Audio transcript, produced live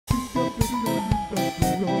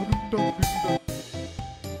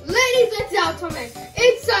gentlemen,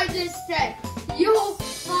 inside this den, you'll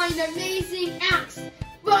find amazing acts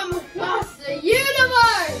from across the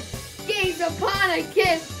universe. Gaze upon a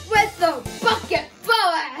kid with a bucket full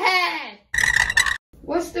of head.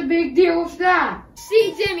 What's the big deal with that?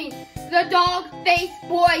 See Jimmy, the dog-faced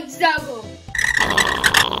boy juggle.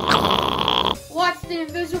 Watch the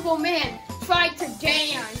invisible man try to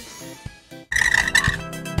dance.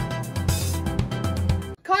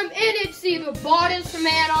 Come in and see the baddest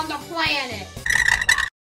man on the planet.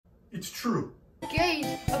 It's true. Gaze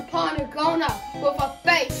upon a grown-up with a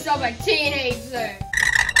face of a teenager.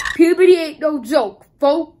 Puberty ain't no joke,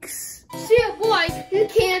 folks. See a boy who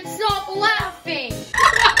can't stop laughing.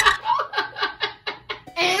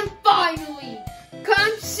 And finally,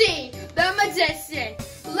 come see the magician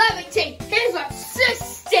levitate his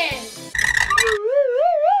assistant.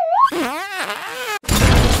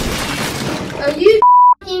 Are you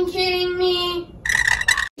f***ing kidding me?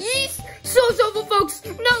 Yeesh, show's over, folks.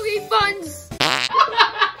 No refunds.